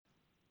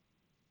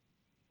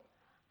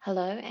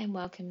Hello and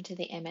welcome to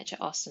the Amateur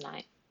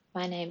Austenite.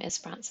 My name is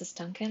Frances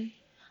Duncan.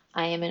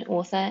 I am an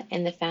author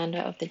and the founder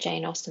of the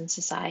Jane Austen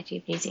Society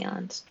of New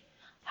Zealand.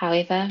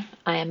 However,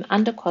 I am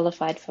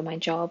underqualified for my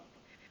job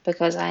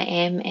because I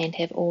am and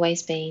have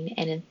always been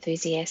an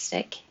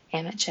enthusiastic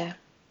amateur.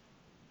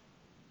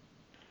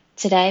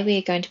 Today we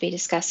are going to be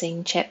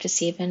discussing Chapter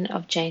 7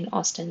 of Jane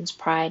Austen's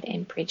Pride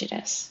and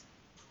Prejudice.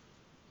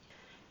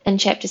 In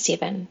Chapter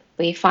 7,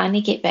 we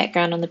finally get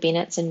background on the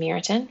Bennets in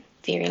Meryton,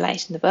 very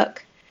late in the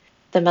book.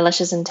 The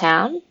militia's in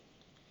town.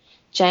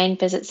 Jane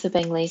visits the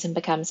Bingleys and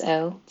becomes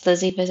ill.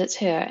 Lizzie visits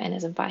her and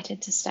is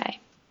invited to stay.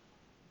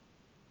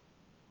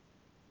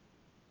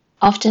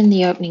 Often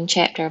the opening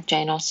chapter of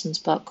Jane Austen's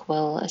book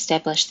will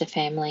establish the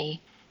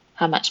family,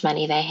 how much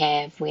money they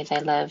have, where they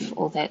live,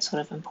 all that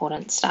sort of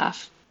important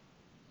stuff.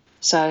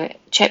 So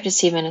chapter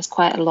 7 is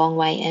quite a long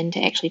way in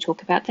to actually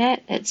talk about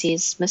that. It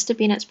says Mr.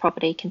 Bennet's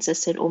property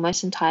consisted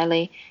almost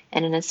entirely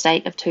in an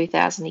estate of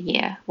 $2,000 a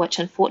year, which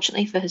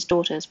unfortunately for his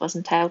daughters was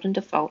entailed in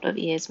default of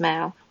heirs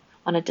male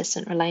on a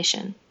distant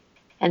relation,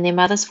 and their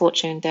mother's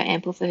fortune, though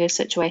ample for her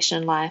situation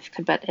in life,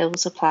 could but ill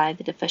supply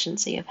the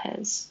deficiency of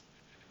his.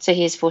 So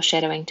here's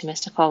foreshadowing to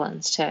Mr.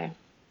 Collins too,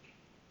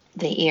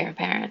 the heir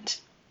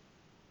apparent.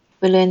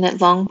 We learn that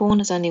Longbourn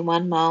is only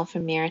 1 mile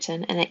from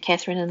Meryton and that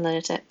Catherine and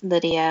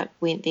Lydia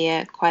went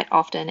there quite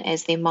often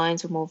as their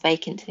minds were more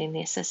vacant than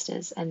their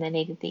sisters and they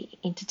needed the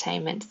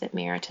entertainment that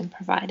Meryton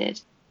provided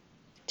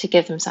to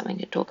give them something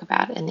to talk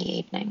about in the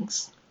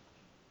evenings.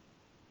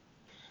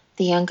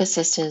 The younger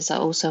sisters are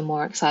also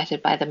more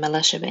excited by the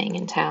militia being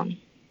in town.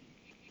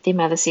 Their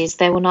mother says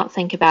they will not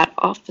think about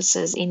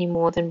officers any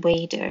more than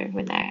we do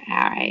when they're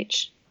our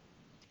age.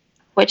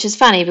 Which is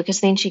funny because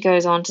then she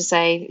goes on to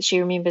say she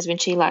remembers when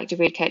she liked a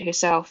red coat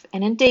herself,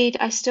 and indeed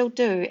I still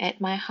do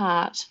at my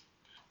heart,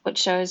 which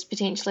shows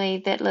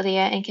potentially that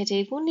Lydia and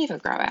Kitty will never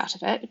grow out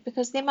of it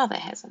because their mother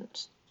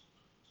hasn't.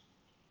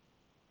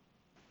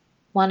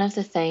 One of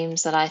the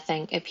themes that I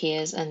think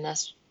appears in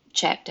this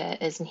chapter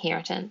is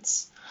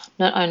inheritance.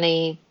 Not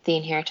only the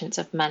inheritance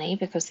of money,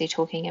 because they're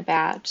talking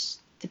about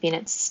the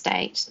Bennet's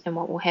estate and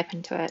what will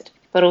happen to it,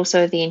 but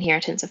also the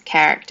inheritance of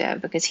character,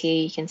 because here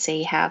you can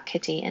see how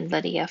Kitty and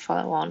Lydia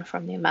follow on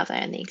from their mother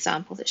and the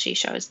example that she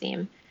shows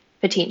them,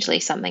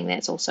 potentially something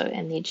that's also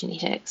in their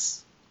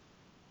genetics.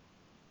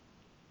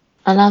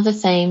 Another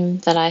theme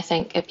that I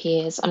think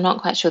appears, I'm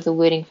not quite sure the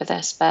wording for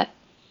this, but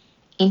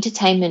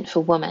entertainment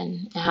for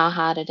women, and how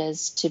hard it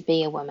is to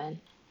be a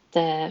woman.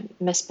 The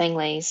Miss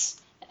Bingleys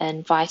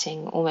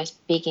inviting, almost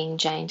begging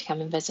Jane to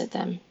come and visit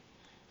them.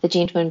 The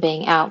gentlemen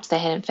being out, they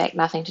had in fact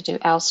nothing to do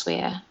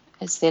elsewhere,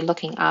 as they're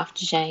looking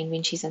after Jane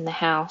when she's in the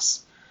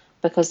house,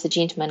 because the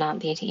gentlemen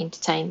aren't there to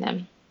entertain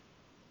them.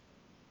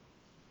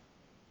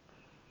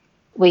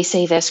 We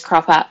see this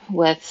crop up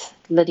with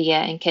Lydia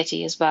and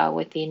Kitty as well,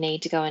 with their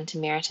need to go into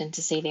Meryton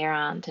to see their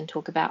aunt and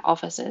talk about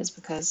officers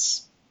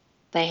because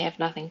they have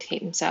nothing to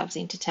keep themselves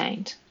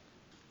entertained.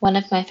 One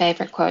of my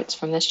favourite quotes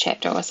from this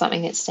chapter, or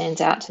something that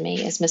stands out to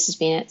me, is Mrs.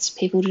 Bennet's,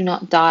 "People do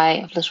not die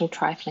of little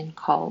trifling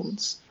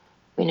colds,"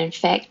 when in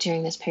fact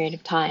during this period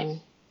of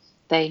time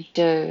they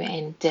do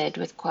and did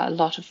with quite a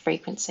lot of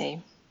frequency.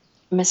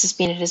 Mrs.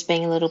 Bennet is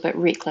being a little bit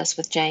reckless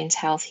with Jane's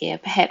health here.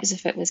 Perhaps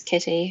if it was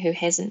Kitty, who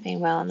hasn't been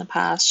well in the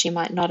past, she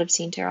might not have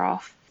sent her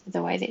off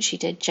the way that she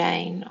did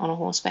Jane on a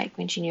horseback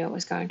when she knew it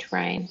was going to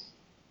rain.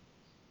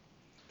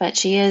 But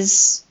she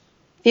is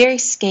very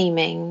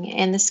scheming,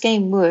 and the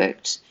scheme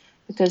worked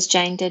because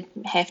Jane did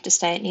have to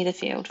stay at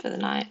Netherfield for the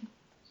night.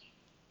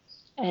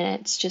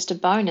 And it's just a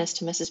bonus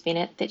to Mrs.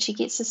 Bennet that she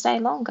gets to stay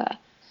longer.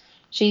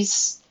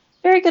 She's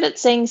very good at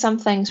seeing some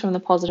things from the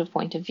positive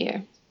point of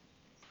view.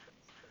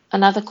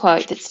 Another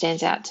quote that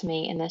stands out to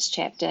me in this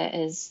chapter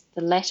is,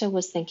 "The latter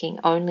was thinking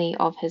only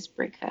of his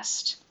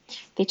breakfast."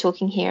 They're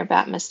talking here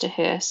about Mr.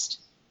 Hurst.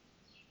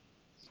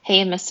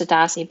 He and Mr.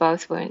 Darcy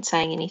both weren't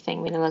saying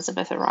anything when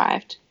Elizabeth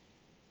arrived.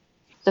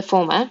 The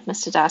former,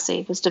 Mr.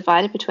 Darcy, was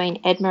divided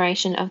between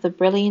admiration of the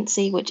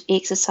brilliancy which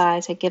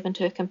exercise had given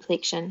to her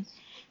complexion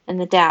and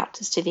the doubt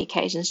as to the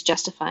occasions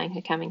justifying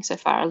her coming so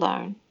far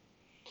alone.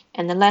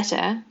 And the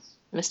latter,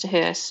 Mr.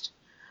 Hurst,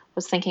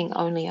 was thinking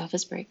only of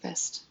his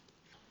breakfast.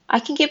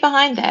 I can get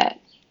behind that.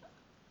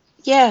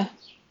 Yeah,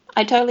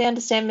 I totally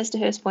understand Mr.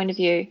 Hurst's point of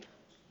view.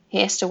 He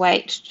has to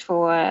wait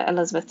for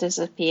Elizabeth to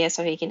disappear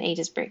so he can eat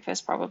his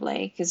breakfast,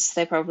 probably, because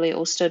they probably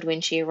all stood when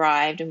she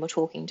arrived and were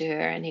talking to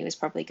her, and he was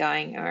probably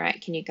going, "All right,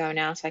 can you go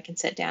now so I can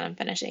sit down and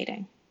finish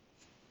eating?"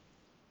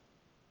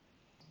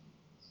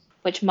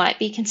 Which might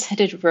be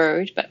considered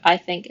rude, but I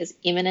think is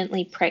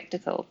eminently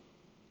practical.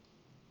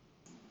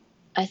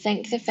 I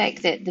think the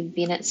fact that the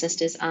Bennet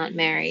sisters aren't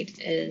married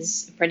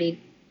is a pretty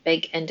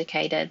big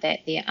indicator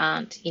that there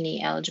aren't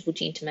any eligible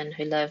gentlemen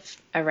who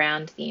live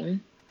around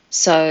them.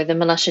 So the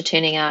militia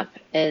turning up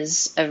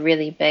is a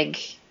really big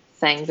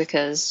thing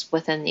because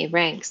within their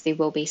ranks there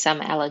will be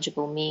some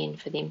eligible men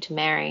for them to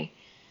marry.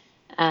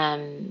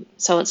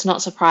 So it's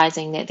not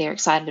surprising that they're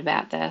excited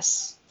about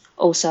this.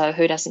 Also,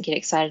 who doesn't get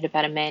excited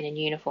about a man in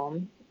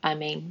uniform? I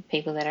mean,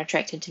 people that are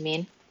attracted to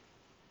men.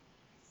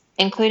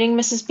 Including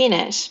Mrs.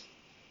 Bennet.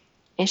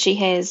 And she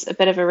has a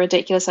bit of a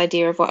ridiculous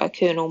idea of what a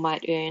colonel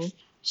might earn.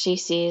 She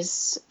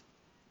says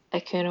a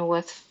colonel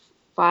with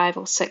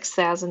 5,000 or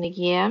 6,000 a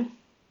year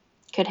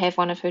could have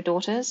one of her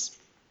daughters.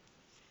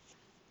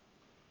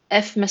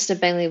 If Mr.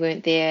 Bingley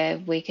weren't there,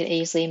 we could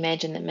easily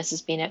imagine that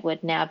Mrs. Bennet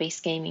would now be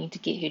scheming to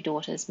get her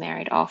daughters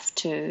married off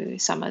to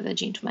some of the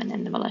gentlemen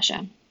in the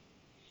militia.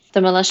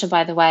 The militia,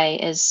 by the way,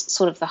 is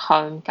sort of the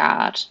home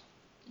guard,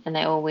 and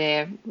they all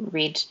wear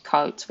red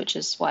coats, which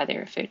is why they're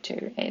referred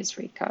to as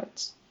red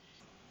coats.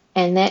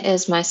 And that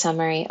is my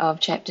summary of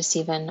Chapter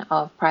 7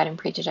 of Pride and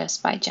Prejudice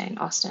by Jane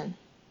Austen.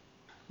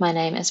 My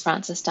name is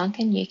Frances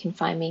Duncan. You can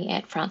find me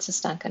at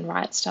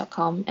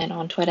francesduncanwrites.com and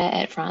on Twitter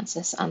at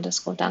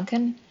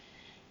Frances_Duncan.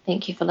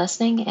 Thank you for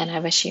listening, and I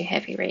wish you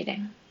happy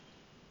reading.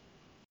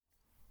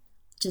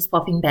 Just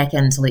popping back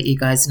in to let you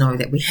guys know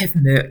that we have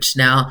merch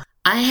now.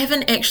 I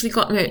haven't actually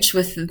got merch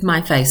with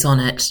my face on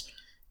it.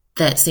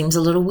 That seems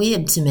a little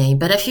weird to me,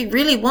 but if you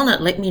really want it,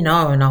 let me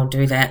know and I'll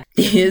do that.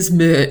 There's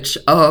merch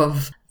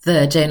of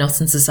the Jane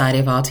Austen Society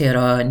of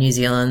Aotearoa New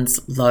Zealand's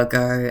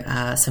logo,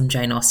 some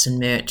Jane Austen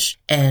merch,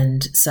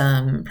 and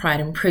some Pride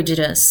and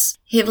Prejudice,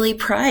 heavily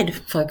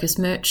Pride-focused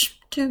merch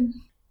too.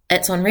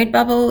 It's on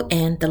Redbubble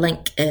and the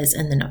link is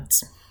in the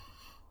notes.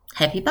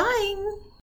 Happy buying!